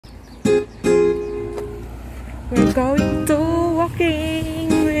We're going to walking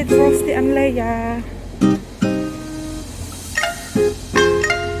with Frosty and Leia.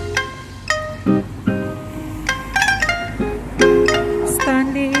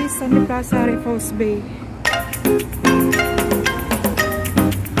 Sunny Plaza, Repose Bay.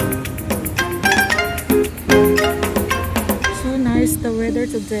 So nice the weather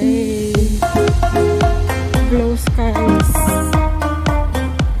today. Blue skies.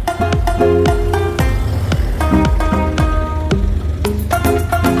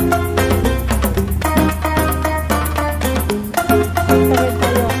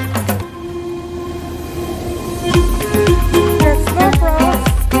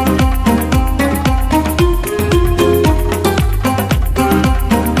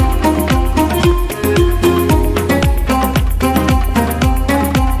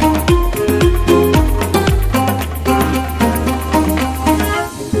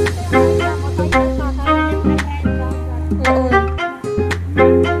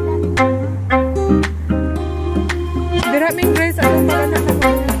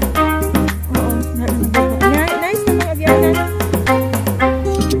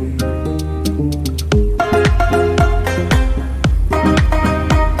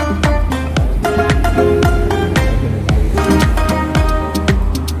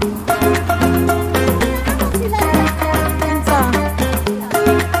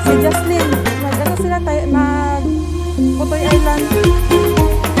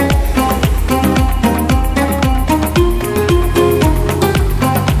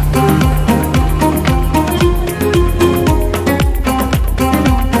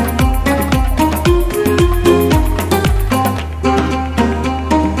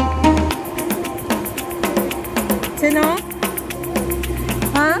 Sino?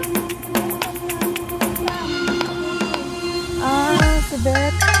 Ha? Si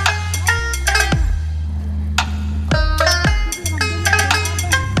Beth.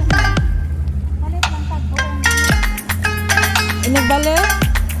 Nagbalik?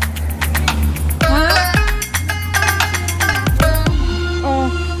 Ha? Oh.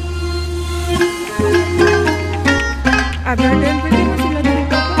 Agarden, pwede mo sila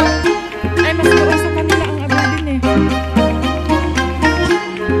dito. Ay, mas mura sa kanila ang Agarden eh.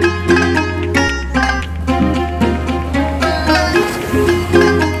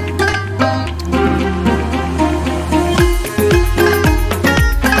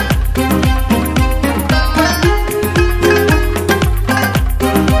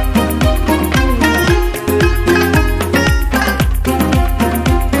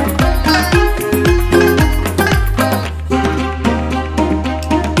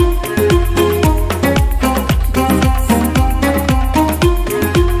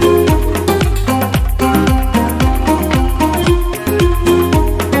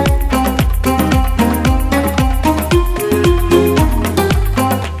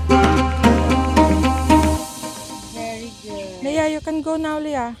 Leia, you can go now,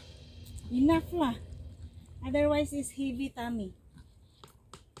 Leia. Enough lah. Otherwise, it's heavy tummy.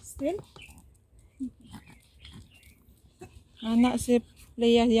 Still? Anak si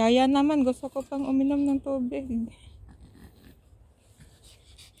Leia. Yaya naman. Gusto ko pang uminom ng tubig.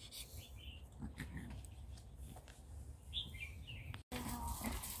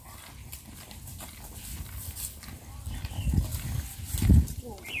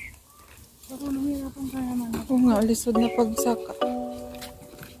 Oo nga, lisod na pagsaka.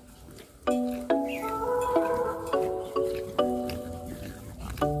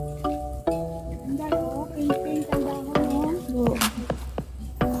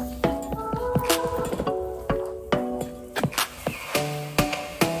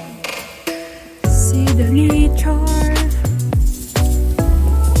 See the nature.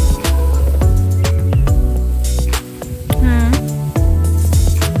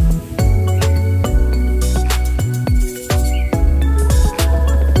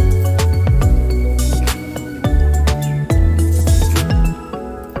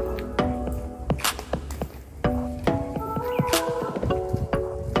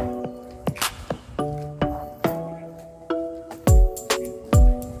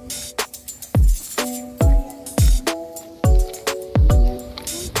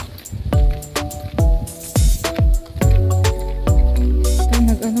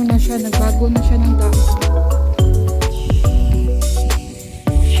 Nagbago na siya ng daan.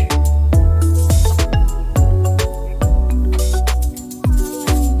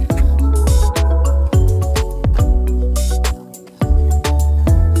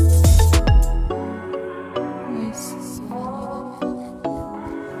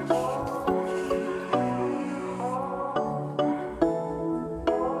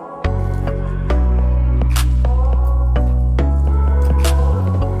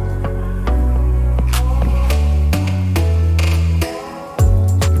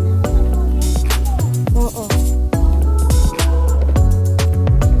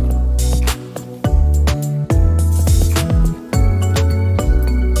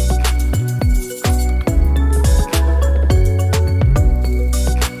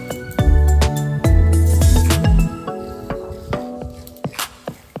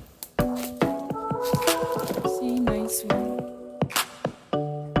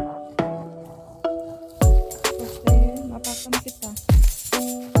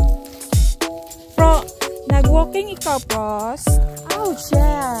 ikaw, Pros. Ouch,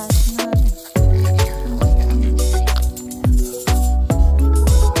 yes.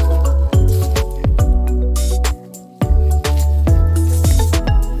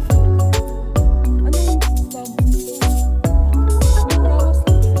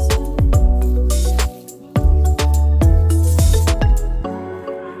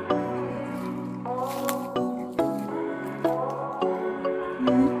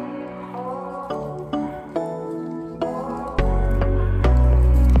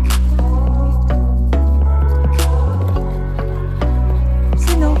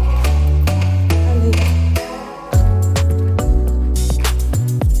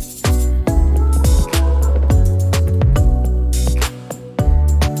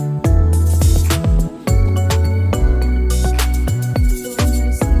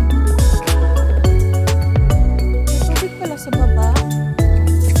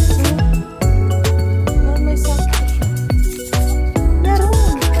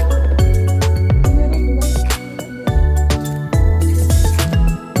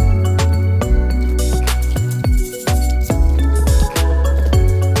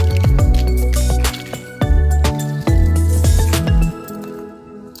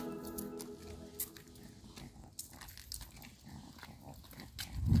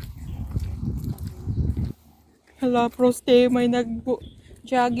 Hala, Frosty, may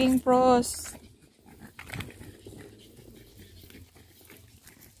nag-jogging, Pros.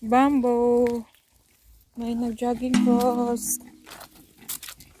 Bamboo. May nag-jogging, Pros.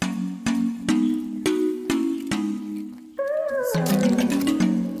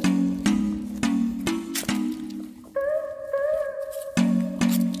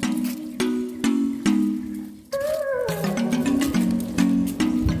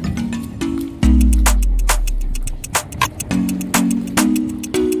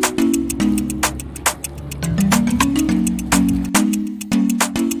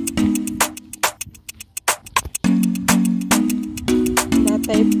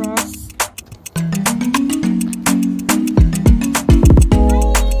 Pros.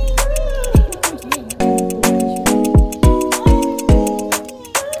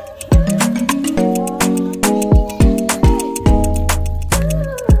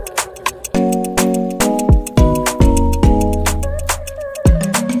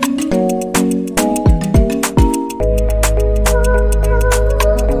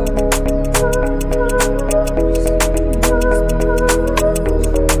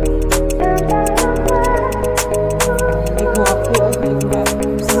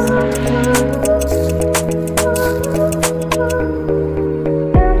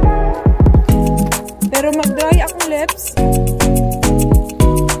 Pero mag-dry akong lips.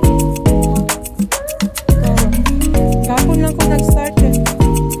 Gapon lang ko nag-start eh.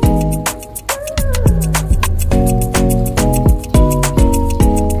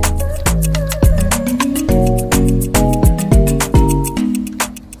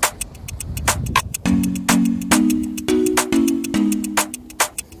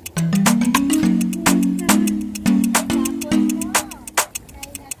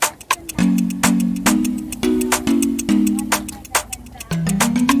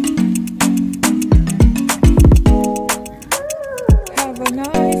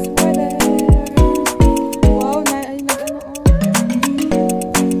 Nice weather. Wow, ay nag-ano oh.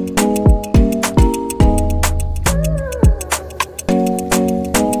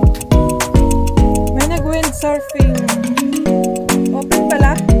 May nag-windsurfing. Open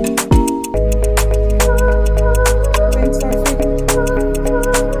pala. Windsurfing.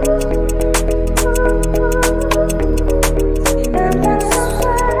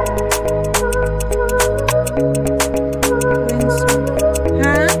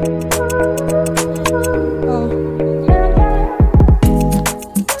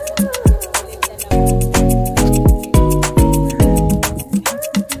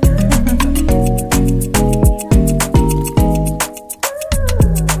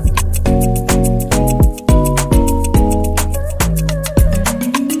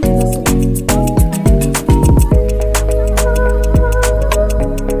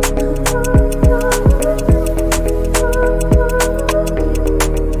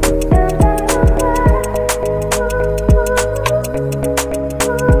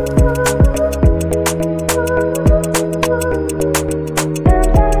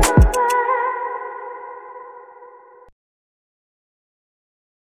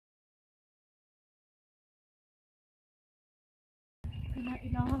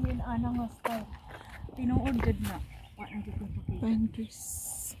 Ilahang inanang nga style. Tinuod gud na. Pancakes.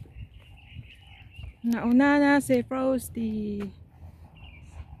 Nauna na si Frosty.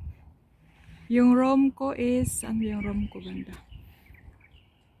 Yung room ko is, ano yung room ko banda?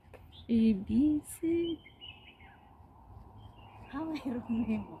 ABC. May room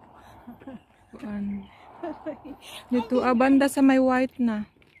name mo. Dito, banda sa may white na.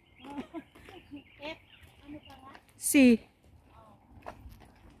 C.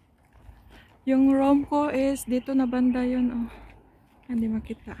 Yung room ko is, dito na banda yun. Oh. Hindi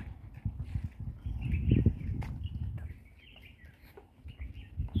makita.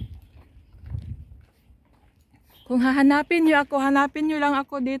 Kung hahanapin nyo ako, hanapin nyo lang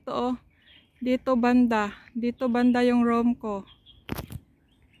ako dito, oh. Dito banda. Dito banda yung room ko.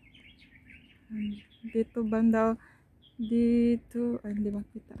 Dito banda. Dito. Ay, hindi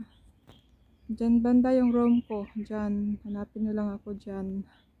makita. Diyan banda yung room ko. Diyan. Hanapin nyo lang ako diyan.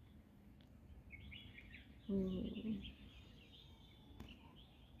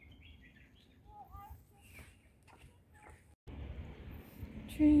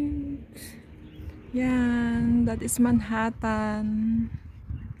 Drinks. Yan. That is Manhattan.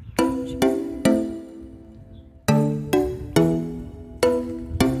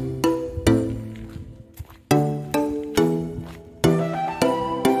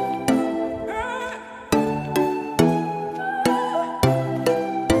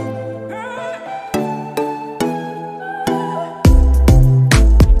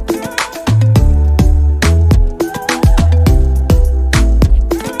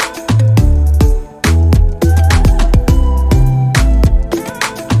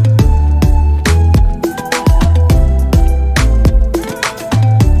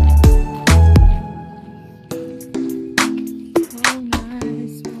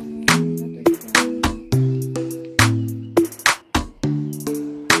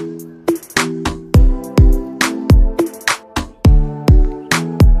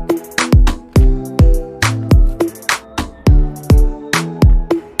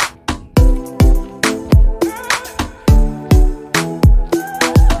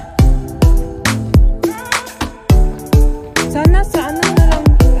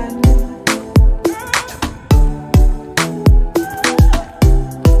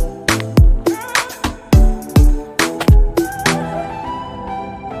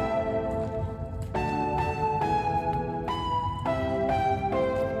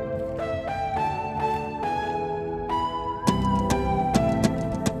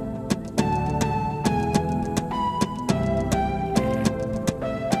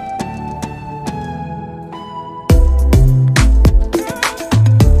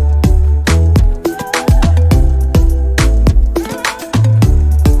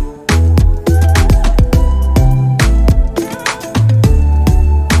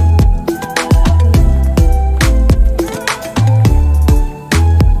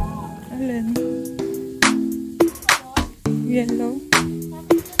 Yellow.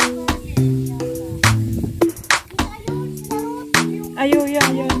 Ayo,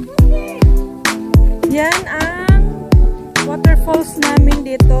 yan. Yan ang waterfalls namin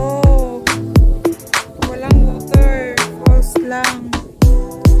dito. Walang water. Falls lang.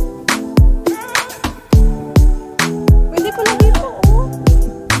 Pwede pala dito, oh.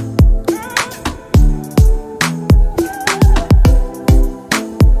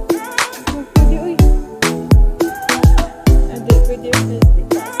 Pwede, uy. Pwede yung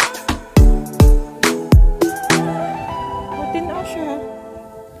plastic. Putin na siya.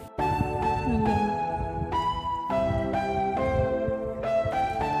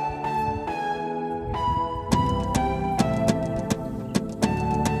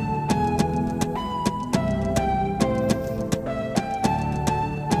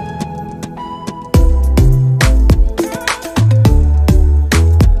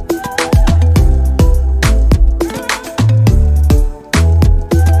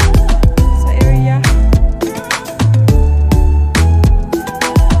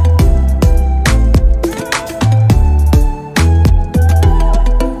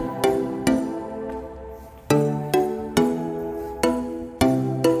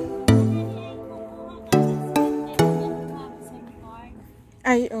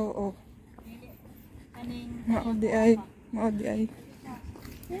 Ay, oo. Maudi ay. Maudi ay.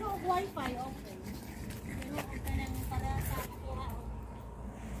 Pero wifi, okay. Pero kanang para sa kuha.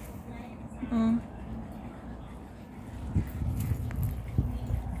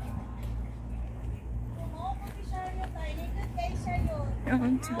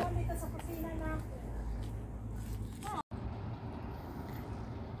 Dito sa kusina na ako.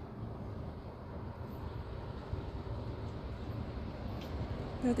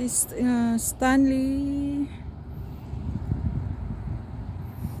 That is Stanley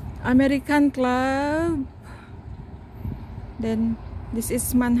American Club. Then This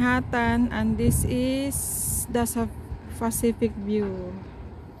is Manhattan and this is the Pacific view.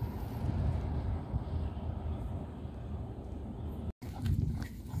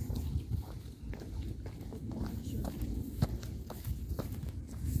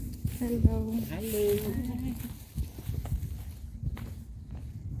 Hello. Hello.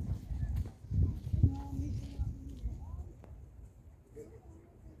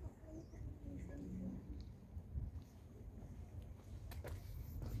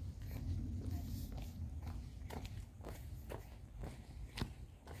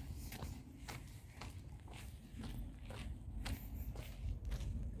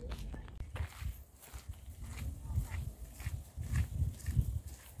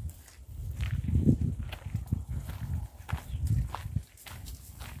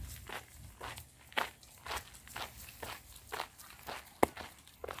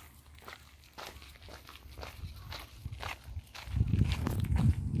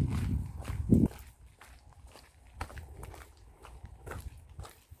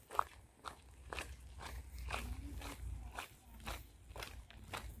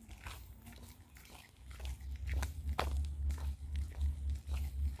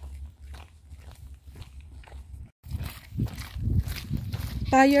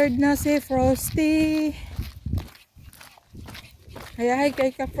 Tired na si Frosty. Hayahay kay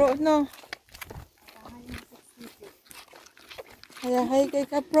Kapro, no? Hayahay kay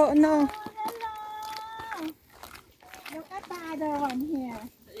Kapro, no? Hello. Look at the other one here.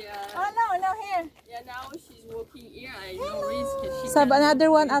 Yeah. Oh no, no here. Yeah, now she's walking here. I no risk. She Sab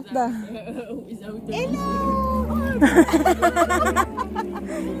another one at the. without the Hello.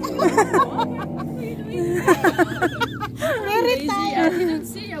 Very lazy. I tired. didn't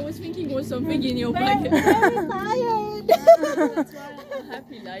see. I was thinking it was something in your Very, bag. very tired. That's why I'm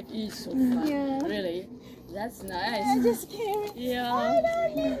happy. Life is so fun. Yeah. Really, that's I nice. just came. Yeah.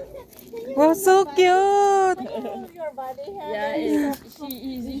 Oh, so cute. Your body hair. Yeah.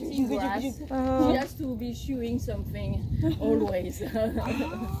 She is eating grass. She Oh, has to be chewing something always.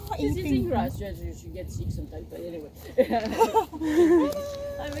 She's eating grass. She gets sick sometimes. But anyway.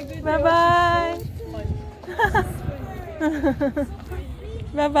 Have a good day. bye-bye.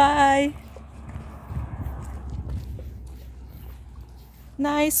 Bye-bye.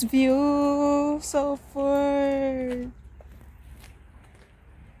 Nice view so far.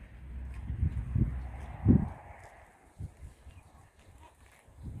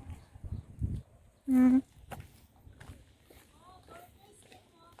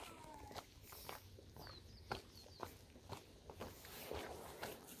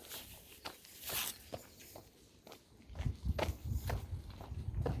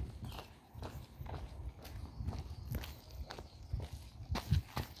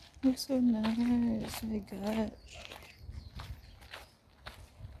 You're so nice. Oh my gosh.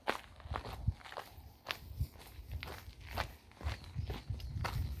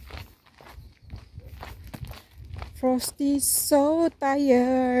 Frosty is so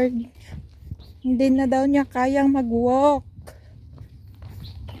tired. Hindi na daw niya kayang mag-walk.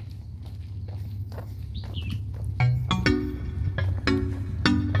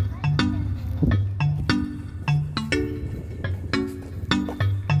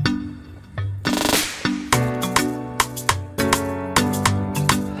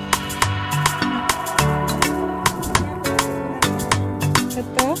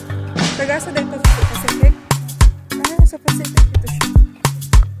 Ito? Taga sa dito sa Pacific? Ah, sa Pacific ito siya.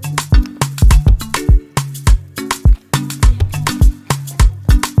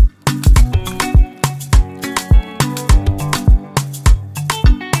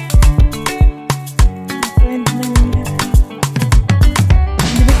 Friend na niya.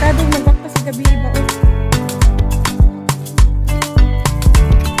 Delikadong magbakta sa gabi iba.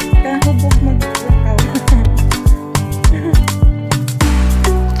 Kahubog mag-lakaw.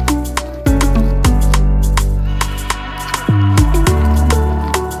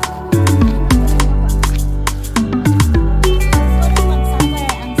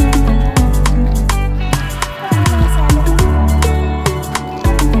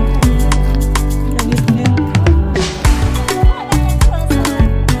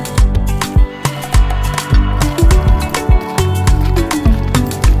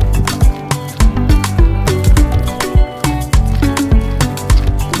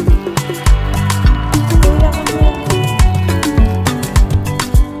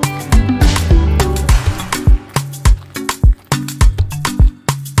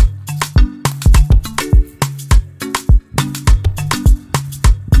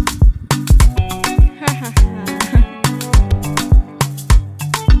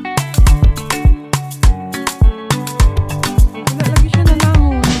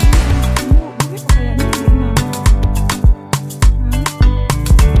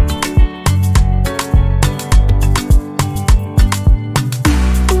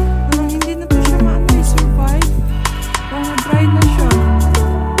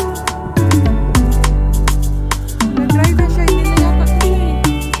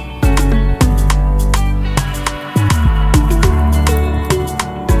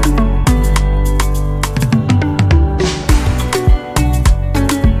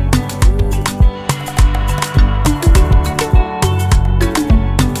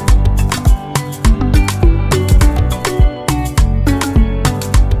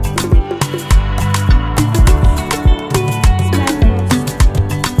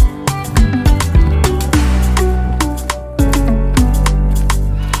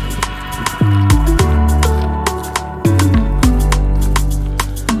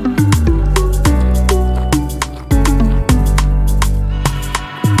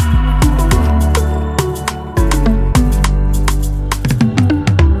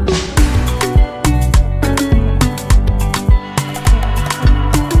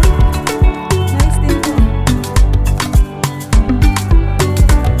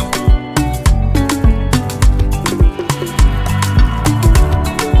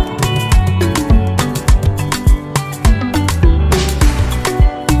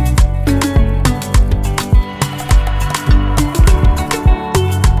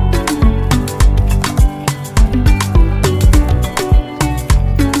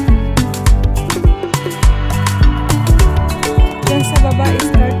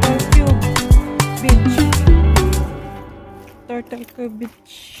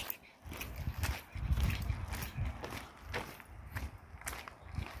 much.